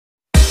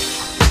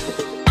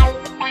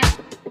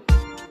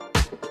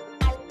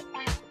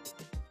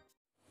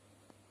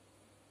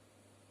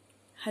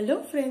Hello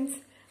friends,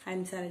 I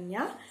am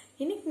Saranya.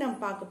 இன்னைக்கு நாம்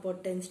பார்க்க போற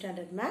 10th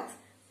standard maths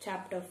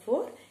chapter 4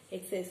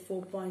 exercise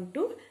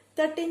 4.2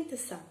 13th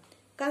sum.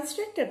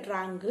 Construct a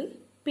triangle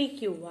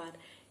PQR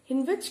in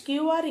which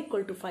QR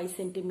equal to 5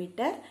 cm,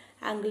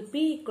 angle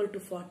P equal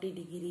to 40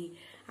 degree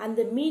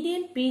and the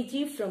median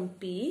PG from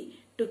P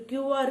to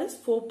QR is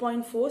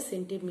 4.4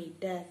 cm.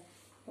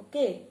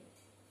 Okay.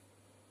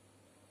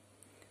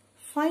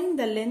 Find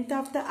the length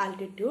of the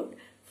altitude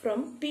from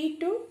P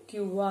to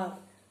QR.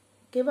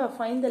 Okay,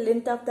 find the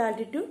length of the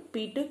altitude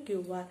P to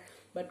QR.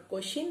 But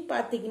question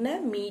பாத்தீங்கன்னா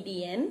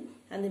median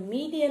and the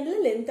median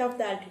length of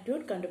the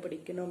altitude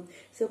கண்டுபிடிக்கணும்.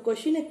 So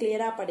question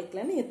clear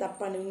படிக்கலாம். நீங்க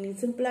தப்பா நீங்க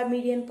சிம்பிளா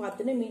median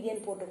பார்த்தனே median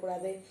போட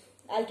கூடாது.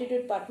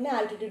 altitude பார்த்தனே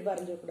altitude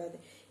வரைஞ்ச கூடாது.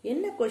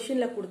 என்ன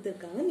questionல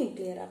கொடுத்திருக்காங்க நீங்க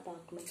clear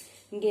பார்க்கணும்.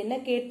 இங்க என்ன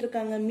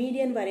கேட்டிருக்காங்க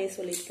median வரைய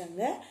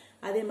சொல்லிருக்காங்க.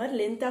 அதே மாதிரி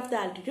length of the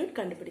altitude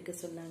கண்டுபிடிக்க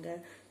சொன்னாங்க.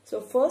 So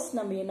first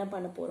நம்ம என்ன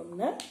பண்ண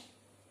போறோம்னா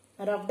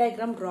rough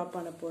diagram draw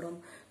பண்ண போறோம்.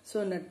 So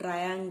இந்த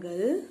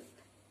triangle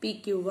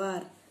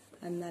PQR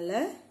அதனால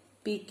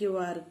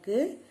PQR க்கு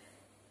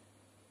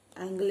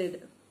angle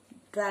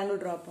triangle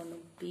draw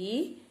பண்ணும்.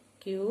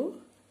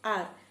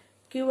 PQR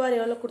QR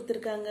எவ்வளவு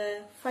கொடுத்திருக்காங்க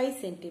 5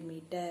 cm.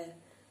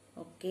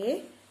 ஓகே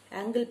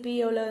angle P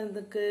எவ்வளவு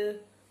இருக்கு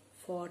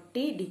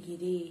 40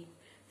 degree.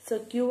 So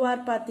QR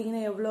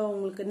பாத்தீங்கன்னா எவ்வளவு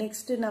உங்களுக்கு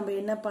next நம்ம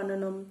என்ன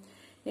பண்ணனும்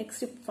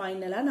next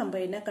ஃபைனலா நம்ம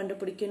என்ன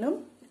கண்டுபிடிக்கணும்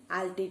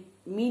altitude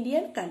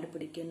median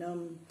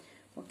கண்டுபிடிக்கணும்.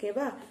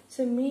 ஓகேவா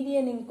சோ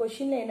மீடியன் இன்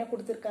क्वेश्चनல என்ன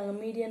கொடுத்திருக்காங்க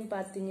மீடியன்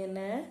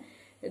பாத்தீங்கன்னா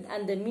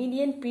and the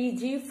median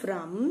PG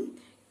from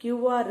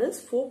QR is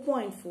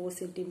 4.4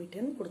 cm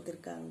ன்னு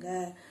கொடுத்திருக்காங்க.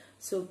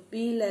 சோ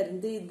P ல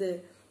இருந்து இது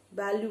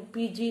வேல்யூ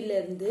PG ல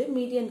இருந்து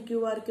மீடியன்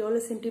QR க்கு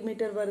எவ்வளவு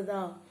சென்டிமீட்டர்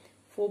வருதா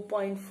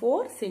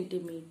 4.4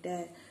 cm.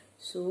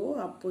 சோ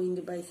அப்போ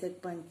இங்க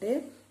பைசெக்ட் பண்ணிட்டு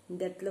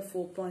இந்த இடத்துல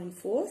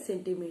 4.4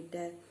 cm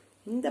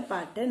இந்த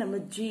பார்ட்டை நம்ம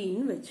G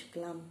ன்னு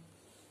வெச்சுக்கலாம்.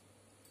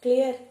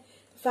 Clear?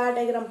 Fair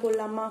diagram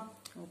போடலாமா?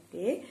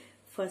 Okay.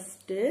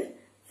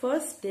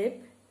 First step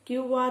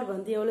QR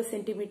வந்து எவ்வளவு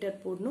சென்டிமீட்டர்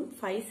போடணும்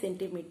 5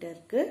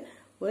 சென்டிமீட்டருக்கு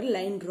ஒரு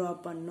லைன் draw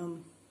பண்ணனும்.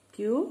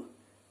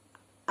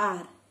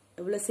 QR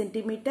எவ்வளவு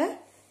சென்டிமீட்டர்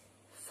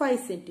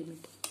 5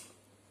 சென்டிமீட்டர்.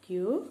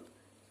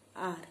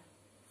 QR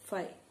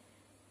 5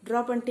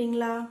 draw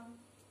பண்ணிட்டீங்களா?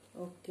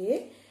 Okay.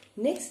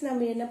 Next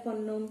நம்ம என்ன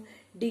பண்ணனும்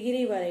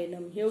டிகிரி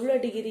வரையணும்.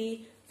 எவ்வளவு டிகிரி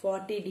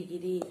 40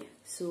 டிகிரி.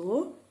 So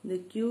இந்த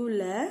Q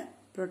ல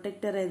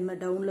protector இதுமா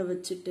டவுன்ல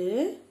வச்சிட்டு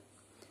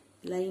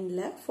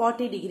லைன்ல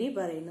 40 டிகிரி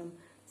வரையணும்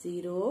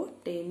 0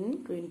 10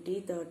 20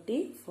 30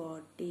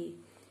 40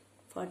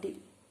 40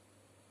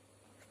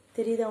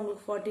 தெரியுதா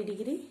உங்களுக்கு 40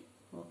 டிகிரி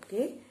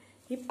ஓகே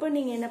இப்போ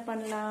நீங்க என்ன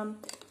பண்ணலாம்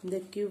இந்த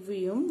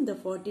கியூவையும் இந்த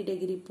 40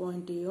 டிகிரி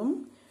பாயிண்டையும்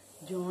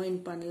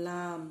ஜாயின்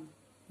பண்ணலாம்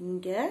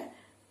இங்க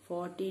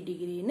 40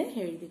 டிகிரின்னு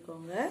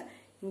எழுதிக்கோங்க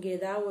இங்க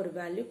ஏதாவது ஒரு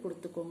வேல்யூ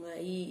கொடுத்துக்கோங்க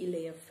E இல்ல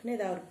F ன்னு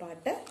ஏதாவது ஒரு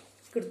பார்ட்ட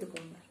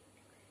கொடுத்துக்கோங்க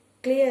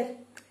clear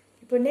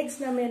இப்போ next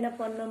நாம என்ன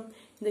பண்ணனும்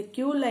இந்த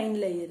Q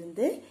லைன்ல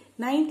இருந்து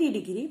 90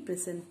 டிகிரி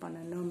பிரசன்ட்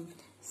பண்ணனும்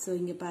சோ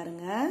இங்க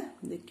பாருங்க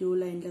இந்த Q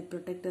லைன்ல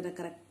ப்ரொடெக்டரை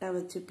கரெக்ட்டா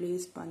வச்சு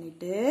ப்ளேஸ்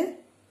பண்ணிட்டு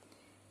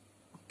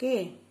ஓகே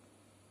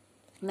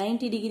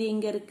 90 டிகிரி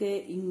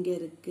இங்க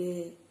இருக்கு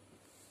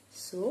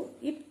சோ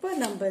இப்போ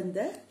நம்ம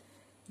இந்த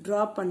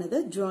டிரா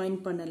பண்ணத ஜாயின்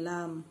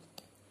பண்ணலாம்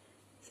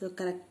சோ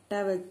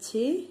கரெக்ட்டா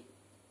வச்சு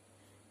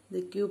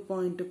இந்த Q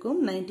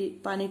பாயிண்ட்க்கும் 90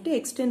 பண்ணிட்டு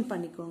எக்ஸ்டெண்ட்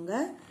பண்ணிக்கோங்க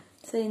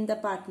சோ இந்த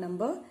பார்ட்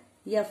நம்ம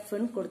F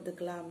ன்னு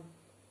கொடுத்துக்கலாம்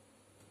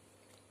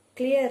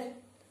clear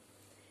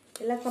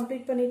எல்லாம்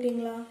கம்ப்ளீட்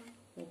பண்ணிட்டீங்களா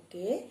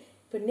ஓகே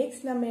இப்போ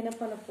நெக்ஸ்ட் நம்ம என்ன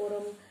பண்ண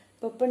போறோம்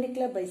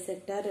perpendicular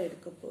bisector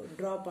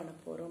draw பண்ண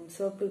போறோம்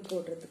சர்க்கிள்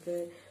போடுறதுக்கு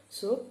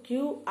சோ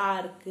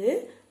QR க்கு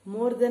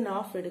more than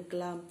half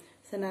எடுக்கலாம்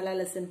சோ நல்லா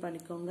லெசன்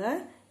பண்ணிக்கோங்க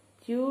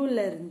Q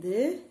ல இருந்து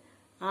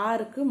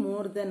R க்கு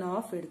more than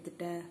half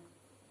எடுத்துட்டேன்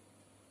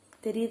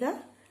தெரியுதா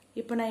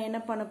இப்போ நான்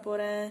என்ன பண்ண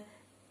போறேன்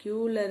Q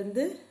ல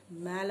இருந்து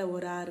மேல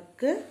ஒரு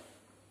ஆர்க்கு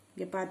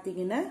இங்க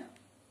பாத்தீங்கன்னா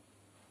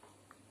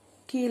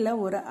கீழ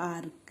ஒரு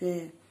ஆர்க்கு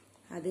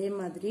அதே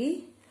மாதிரி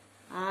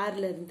R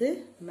ல இருந்து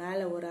மேல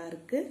ஒரு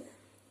ஆர்க்கு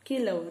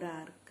கீழ ஒரு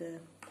ஆர்க்கு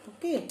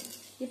ஓகே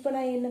இப்போ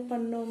நான் என்ன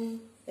பண்ணனும்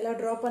எல்லாம்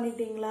டிரா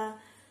பண்ணிட்டீங்களா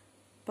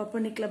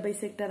perpendicular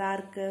bisector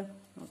ஆர்க்கு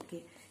ஓகே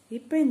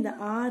இப்போ இந்த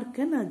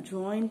ஆர்க்க நான்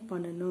ஜாயின்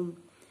பண்ணனும்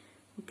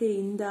ஓகே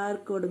இந்த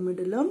ஆர்க்கோட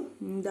மிடிலும்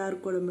இந்த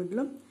ஆர்க்கோட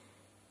மிடிலும்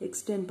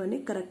எக்ஸ்டெண்ட் பண்ணி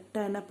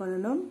கரெக்ட்டா என்ன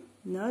பண்ணனும்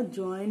நான்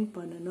ஜாயின்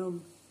பண்ணனும்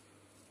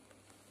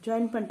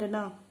ஜாயின்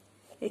பண்ணிட்டேனா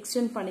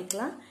எக்ஸ்டெண்ட்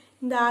பண்ணிக்கலாம்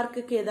இந்த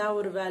ஆர்க்குக்கு ஏதாவது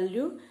ஒரு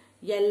வேல்யூ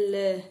L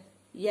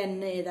N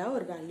ஏதாவது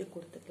ஒரு வேல்யூ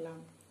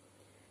கொடுத்துக்கலாம்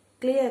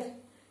clear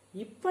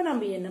இப்போ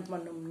நம்ம என்ன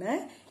பண்ணனும்னா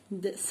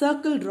இந்த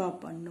சர்க்கிள் டிரா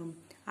பண்ணனும்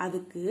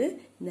அதுக்கு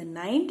இந்த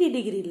 90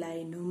 டிகிரி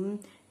லைனும்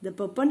இந்த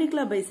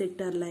perpendicular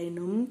bisector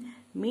லைனும்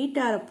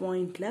மீட் ஆற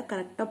பாயிண்ட்ல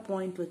கரெக்ட்டா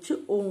பாயிண்ட் வச்சு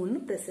O ன்னு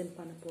பிரசன்ட்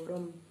பண்ண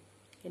போறோம்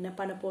என்ன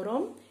பண்ண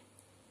போறோம்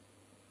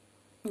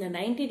இந்த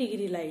 90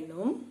 டிகிரி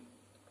லைனும்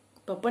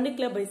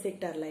perpendicular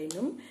bisector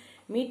லைனும்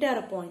மீட் ஆற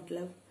பாயிண்ட்ல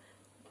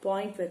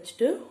பாயிண்ட்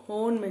வச்சிட்டு O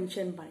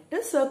மென்ஷன் பண்ணிட்டு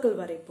சர்க்கிள்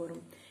வரைய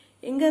போறோம்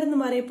எங்க இருந்து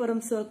வரைய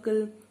போறோம் சர்க்கிள்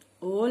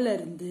ஓல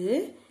இருந்து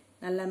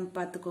நல்லா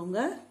பார்த்துக்கோங்க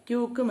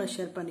Qக்கு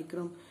மெஷர்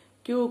பண்ணிக்கிறோம்.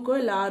 Qக்கோ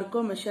இல்லை ஆர்க்கோ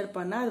மெஷர்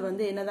பண்ணால் அது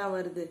வந்து என்னதான்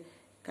வருது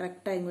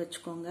கரெக்டாக இங்கே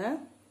வச்சுக்கோங்க.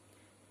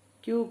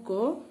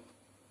 Qக்கோ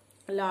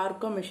இல்லை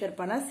ஆர்க்கோ மெஷர்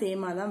பண்ணால்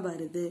சேமாக தான்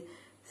வருது.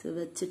 ஸோ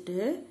வச்சுட்டு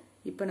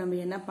இப்போ நம்ம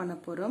என்ன பண்ண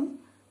போகிறோம்,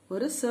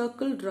 ஒரு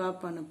சர்க்கிள் ட்ரா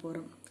பண்ண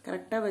போகிறோம்.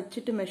 கரெக்டாக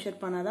வச்சுட்டு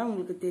மெஷர் பண்ணால் தான்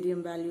உங்களுக்கு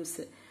தெரியும்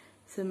வேல்யூஸு.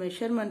 ஸோ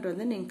மெஷர்மெண்ட்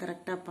வந்து நீங்கள்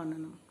கரெக்டாக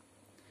பண்ணணும்.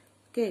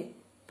 ஓகே,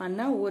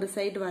 பண்ணால் ஒரு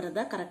சைடு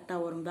வரதா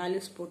கரெக்டாக வரும்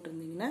வேல்யூஸ்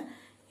போட்டிருந்தீங்கன்னா.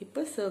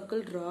 இப்போ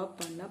சர்க்கிள் ட்ரா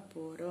பண்ண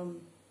போகிறோம்.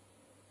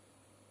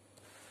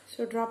 ஸோ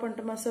ட்ரா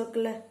பண்ணிட்டோமா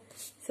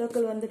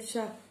சர்க்கிள்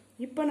வந்துடுச்சா?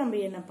 இப்போ நம்ம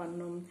என்ன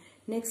பண்ணணும்,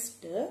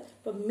 நெக்ஸ்ட்டு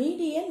இப்போ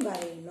மீடியன்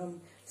வரையணும்.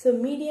 ஸோ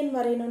மீடியன்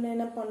வரையணும்னு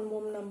என்ன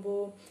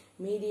பண்ணுவோம்,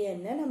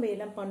 மீடியனை நம்ம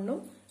என்ன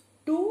பண்ணணும்,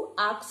 2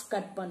 ஆர்க்ஸ்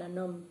கட்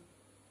பண்ணணும்.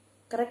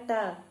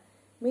 கரெக்டா?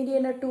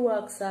 மீடியனை 2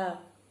 ஆர்க்ஸா?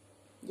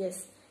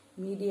 எஸ்,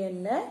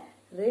 மீடியனை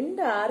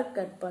 2 ஆர்க்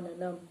கட்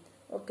பண்ணணும்.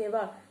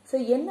 ஓகேவா? ஸோ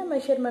என்ன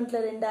மெஷர்மெண்ட்ல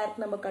 2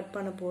 ஆர்க் நம்ம கட்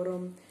பண்ண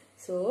போகிறோம்?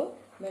 ஸோ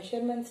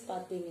மெஷர்மெண்ட்ஸ்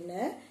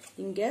பார்த்தீங்கன்னா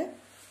இங்கே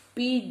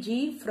PG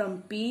from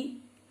P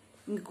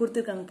இங்கே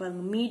கொடுத்துருக்காங்க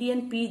பாருங்க.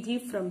 Median PG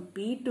from P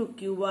to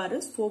QR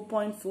is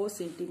 4.4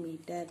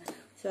 centimeter.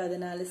 So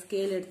அதனால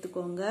ஸ்கேல்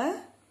எடுத்துக்கோங்க,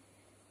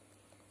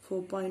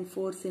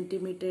 4.4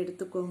 சென்டிமீட்டர்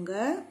எடுத்துக்கோங்க.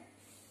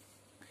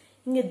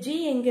 இங்கே G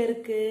எங்கே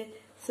இருக்கு?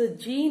 ஸோ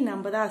G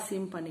நம்ம தான்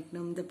அசியூம்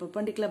பண்ணிக்கணும். இந்த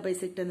பெர்பெண்டிகுலர்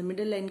பைசெக்டர் அந்த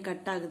மிடில் லைன்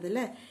கட்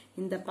ஆகுதுல்ல,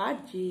 இந்த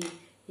பார்ட் G.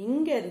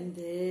 இங்கே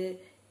இருந்து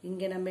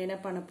இங்கே நம்ம என்ன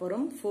பண்ண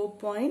போகிறோம்,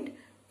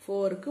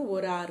 4.4க்கு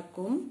ஒரு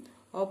ஆர்க்கும்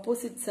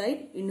ஆப்போசிட்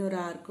சைட் இன்னொரு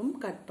ஆர்க்கும்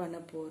கட் பண்ண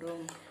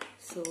போகிறோம்.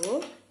 ஸோ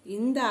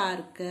இந்த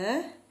ஆர்க்கை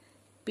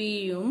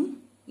Pயும்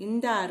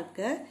இந்த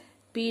ஆர்க்கை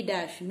P'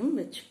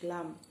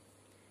 வச்சுக்கலாம்.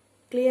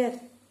 கிளியர்?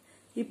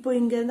 இப்போ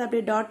இங்கேருந்து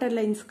அப்படியே டாட்டர்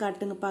லைன்ஸ்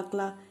காட்டுங்க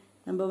பார்க்கலாம்.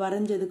 நம்ம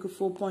வரைஞ்சதுக்கு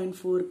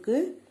 4.4க்கு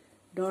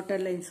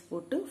டாட்டர் லைன்ஸ்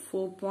போட்டு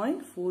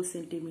 4.4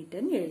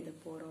 சென்டிமீட்டர்னு எழுத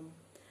போகிறோம்.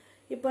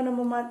 இப்போ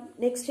நம்ம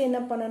நெக்ஸ்ட்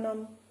என்ன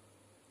பண்ணணும்?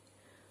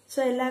 ஸோ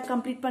எல்லாம்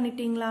கம்ப்ளீட்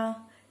பண்ணிட்டீங்களா?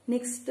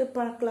 நெக்ஸ்ட்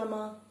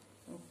பார்க்கலாமா?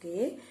 ஓகே,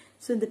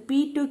 ஸோ இந்த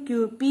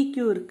PQ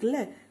இருக்குல்ல,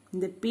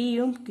 இந்த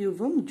Pயும்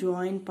Qவும்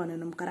ஜாயின்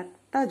பண்ணணும்,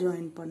 கரெக்டாக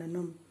ஜாயின்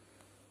பண்ணணும்.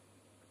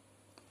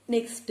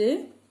 நெக்ஸ்ட்டு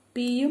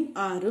Pயும்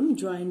Rயும்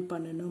ஜாயின்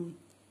பண்ணணும்.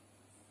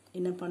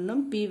 என்ன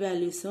பண்ணணும், P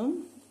வேல்யூஸும்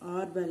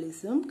R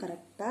வேல்யூஸும்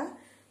கரெக்டாக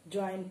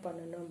ஜாயின்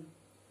பண்ணணும்.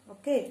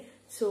 ஓகே,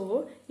 ஸோ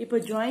இப்போ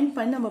ஜாயின்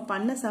பண்ணி நம்ம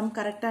பண்ண சம்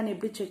கரெக்டானு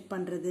எப்படி செக்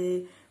பண்ணுறது?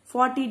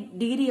 40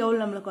 டிகிரி எவ்வளோ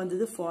நம்மளுக்கு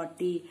வந்தது?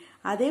 40.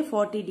 அதே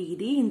 40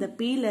 டிகிரி இந்த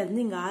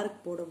Pலேருந்து இங்கே ஆர்க்கு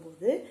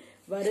போடும்போது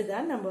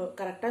வருதான்னு நம்ம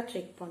கரெக்டாக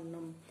செக்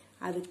பண்ணணும்.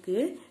 அதுக்கு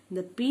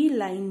இந்த P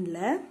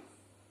லைனில்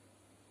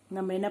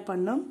நம்ம என்ன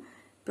பண்ணணும்,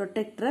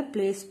 ப்ரொடெக்டரை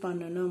பிளேஸ்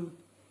பண்ணணும்.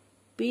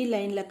 P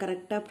லைனில்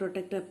கரெக்டாக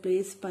ப்ரொடெக்டரை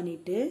பிளேஸ்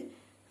பண்ணிவிட்டு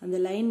அந்த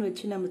லைன்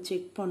வச்சு நம்ம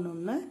செக்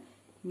பண்ணோம்னா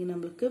இங்கே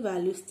நம்மளுக்கு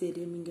வேல்யூஸ்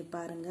தெரியும். இங்கே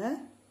பாருங்கள்,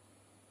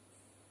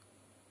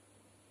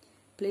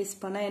 பிளேஸ்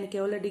பண்ணால் எனக்கு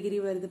எவ்வளோ டிகிரி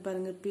வருது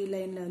பாருங்கள். P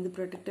லைனில் வந்து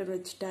ப்ரொடெக்டர்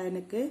வச்சுட்டா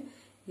எனக்கு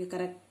இங்கே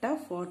கரெக்டாக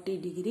 40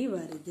 டிகிரி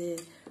வருது.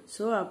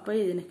 ஸோ அப்போ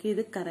எனக்கு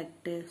இது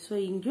கரெக்டு. ஸோ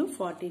இங்கேயும்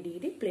 40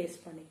 டிகிரி பிளேஸ்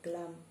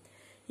பண்ணிக்கலாம்.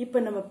 இப்போ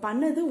நம்ம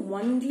பண்ணது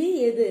ஒன்லி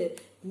எது,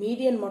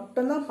 மீடியன்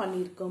மட்டும்தான்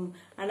பண்ணியிருக்கோம்.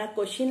 ஆனால்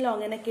கொஷினில்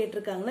அவங்க என்ன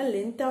கேட்டிருக்காங்கன்னா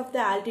லென்த் ஆஃப் த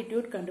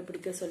ஆல்டிடியூட்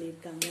கண்டுபிடிக்க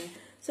சொல்லியிருக்காங்க.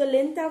 So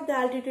length of the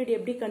altitude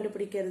எப்படி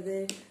கண்டுபிடிக்கிறது?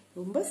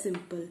 ரொம்ப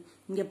சிம்பிள்.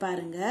 இங்கே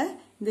பாருங்க,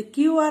 இந்த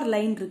QR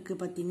லைன் இருக்கு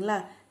பார்த்தீங்களா,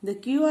 இந்த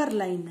QR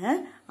லைனை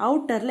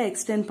அவுட்டரில்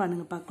எக்ஸ்டெண்ட்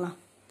பண்ணுங்க பார்க்கலாம்.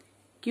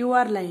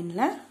 QR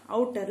லைனில்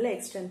அவுட்டரில்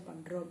எக்ஸ்டெண்ட்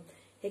பண்ணுறோம்.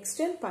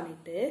 எக்ஸ்டெண்ட்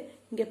பண்ணிட்டு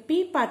இங்கே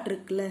P பார்ட்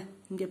இருக்குல்ல,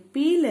 இங்கே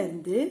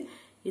Pலேருந்து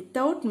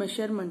வித்தவுட்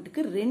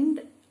மெஷர்மெண்ட்டுக்கு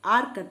 2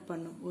 ஆர்க் கட்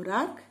பண்ணும். ஒரு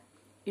ஆர்க்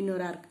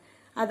இன்னொரு ஆர்க்.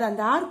 அது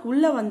அந்த ஆர்க்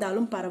உள்ளே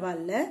வந்தாலும்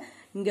பரவாயில்ல,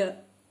 இங்கே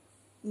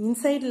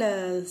இன்சைடில்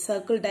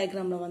சர்க்கிள்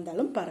டயக்ராமில்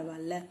வந்தாலும்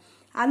பரவாயில்ல.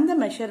 அந்த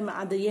மெஷர்மெண்ட்,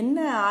 அது என்ன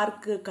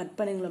ஆர்க்கு கட்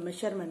பண்ணீங்களோ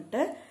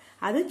மெஷர்மெண்ட்டை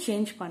அது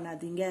சேஞ்ச்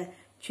பண்ணாதீங்க.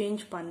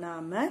 சேஞ்ச்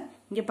பண்ணாமல்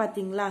இங்கே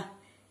பார்த்தீங்களா,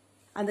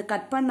 அந்த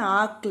கட் பண்ண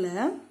ஆர்க்கில்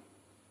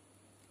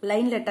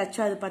லைனில் டச்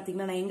ஆகுது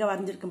பார்த்தீங்கன்னா, நான் எங்கே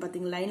வரைஞ்சிருக்கேன்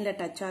பார்த்தீங்களா, லைனில்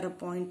டச் ஆகிற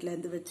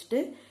பாயிண்ட்லேருந்து வச்சுட்டு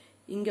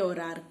இங்கே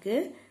ஒரு ஆர்க்கு,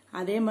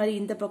 அதே மாதிரி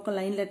இந்த பக்கம்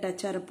லைனில்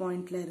டச் ஆகிற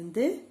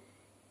பாயிண்ட்லேருந்து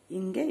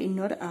இங்கே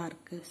இன்னொரு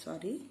ஆர்க்கு.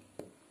 சாரி,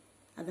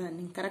 அதான்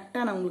நீங்கள்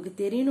கரெக்டாக நான் உங்களுக்கு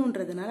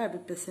தெரியணுன்றதுனால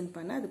அப்படி ப்ரெசென்ட்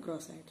பண்ண அது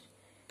க்ராஸ் ஆகிடுச்சு.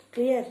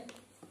 கிளியர்?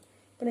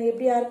 இப்போ நான்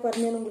எப்படி ஆர்க்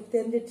வரைஞ்சேன்னு உங்களுக்கு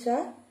தெரிஞ்சிடுச்சா?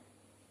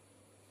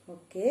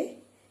 ஓகே,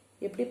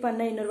 எப்படி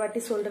பண்ண இன்னொரு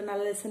வாட்டி சொல்கிறேன்,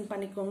 நல்லா லெசன்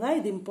பண்ணிக்கோங்க.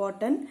 இது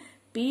இம்பார்ட்டன்ட்.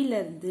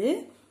 Pலேருந்து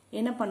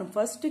என்ன பண்ணும்,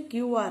 ஃபர்ஸ்ட்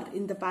QR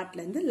இந்த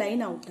பார்ட்லேருந்து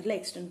லைன் அவுட்டரில்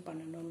எக்ஸ்டெண்ட்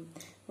பண்ணணும்.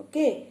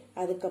 ஓகே,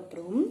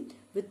 அதுக்கப்புறம்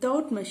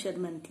வித்தவுட்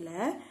மெஷர்மெண்ட்டில்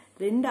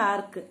 2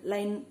 ஆர்க்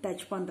லைன்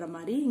டச் பண்ணுற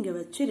மாதிரி இங்கே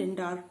வச்சு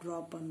 2 ஆர்க் ட்ரா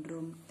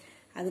பண்ணுறோம்.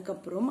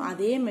 அதுக்கப்புறம்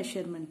அதே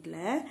மெஷர்மெண்ட்டில்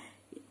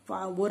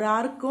ஒரு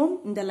ஆர்க்கும்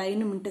இந்த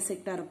லைனும்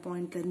இன்டர்செக்ட் ஆகிற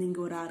பாயிண்ட்லேருந்து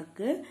இங்கே ஒரு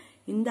ஆர்க்கு,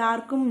 இந்த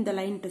ஆர்க்கும் இந்த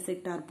லைன்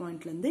இன்டர்செக்ட் ஆகிற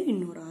பாயிண்ட்லேருந்து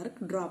இன்னொரு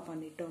ஆர்க் ட்ரா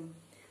பண்ணிட்டோம்.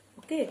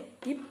 ஓகே,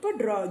 இப்போ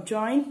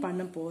ஜாயின்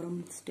பண்ண போகிறோம்.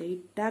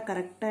 ஸ்ட்ரெயிட்டாக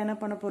கரெக்டாக என்ன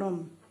பண்ண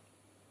போகிறோம்,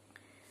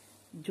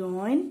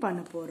 ஜாயின்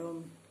பண்ண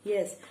போகிறோம்.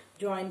 எஸ்,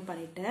 ஜாயின்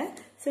பண்ணிட்டேன்.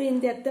 ஸோ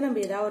இந்த இடத்த நம்ம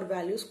ஏதாவது ஒரு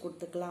வேல்யூஸ்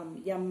கொடுத்துக்கலாம்,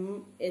 M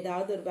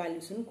ஏதாவது ஒரு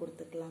வேல்யூஸ்ன்னு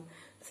கொடுத்துக்கலாம்.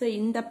 ஸோ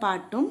இந்த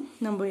பார்ட்டும்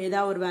நம்ம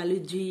ஏதாவது ஒரு வேல்யூ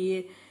ஜி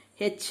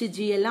ஹெச்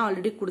ஜி எல்லாம்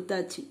ஆல்ரெடி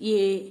கொடுத்தாச்சு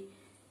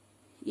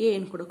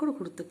ஏன்னு கூட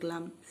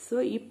கொடுத்துக்கலாம். ஸோ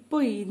இப்போ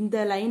இந்த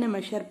லைனை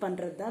மெஷர்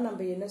பண்ணுறது தான்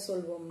நம்ம என்ன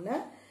சொல்வோம்னா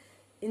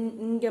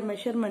இங்கே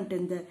மெஷர்மெண்ட்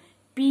இந்த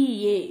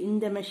பிஏ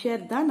இந்த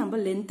மெஷர் தான் நம்ம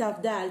லென்த்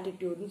ஆஃப் த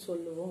ஆல்டிடியூட்னு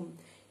சொல்லுவோம்.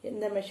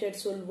 எந்த மெஷர்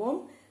சொல்வோம்?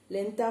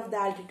 லென்த் ஆஃப் த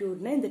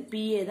ஆல்டிடியூட்னா இந்த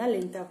பிஏ தான்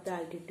length of the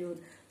altitude.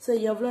 So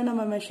எவ்வளோ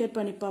நம்ம மெஷர்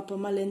பண்ணி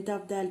பார்ப்போமா length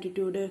of the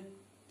altitude?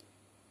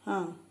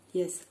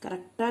 S,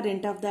 கரெக்டாக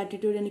லென்த் ஆஃப் த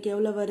ஆல்டிடியூட் எனக்கு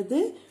எவ்வளோ வருது?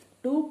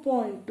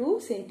 2.2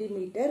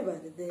 சென்டிமீட்டர்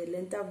வருது.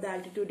 லென்த் ஆஃப் த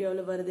ஆல்டிடியூட்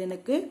எவ்வளோ வருது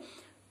எனக்கு?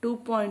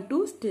 2.2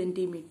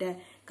 சென்டிமீட்டர்.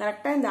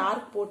 கரெக்டாக இந்த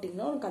ஆர்க்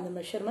போட்டிங்கன்னா உனக்கு அந்த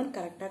மெஷர்மெண்ட்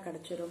கரெக்டாக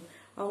கிடச்சிரும்.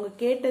 அவங்க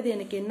கேட்டது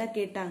எனக்கு என்ன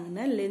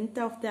கேட்டாங்கன்னா லென்த்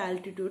ஆஃப் த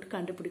ஆல்டிடியூட்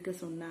கண்டுபிடிக்க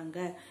சொன்னாங்க.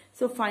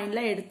 ஸோ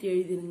ஃபைனலாக எடுத்து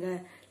எழுதிருங்க.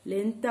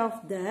 Length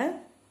of the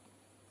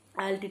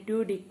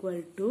altitude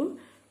equal to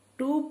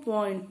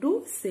 2.2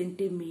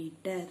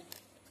 centimetre.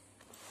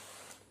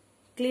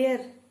 Clear?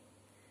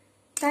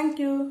 Thank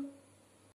you.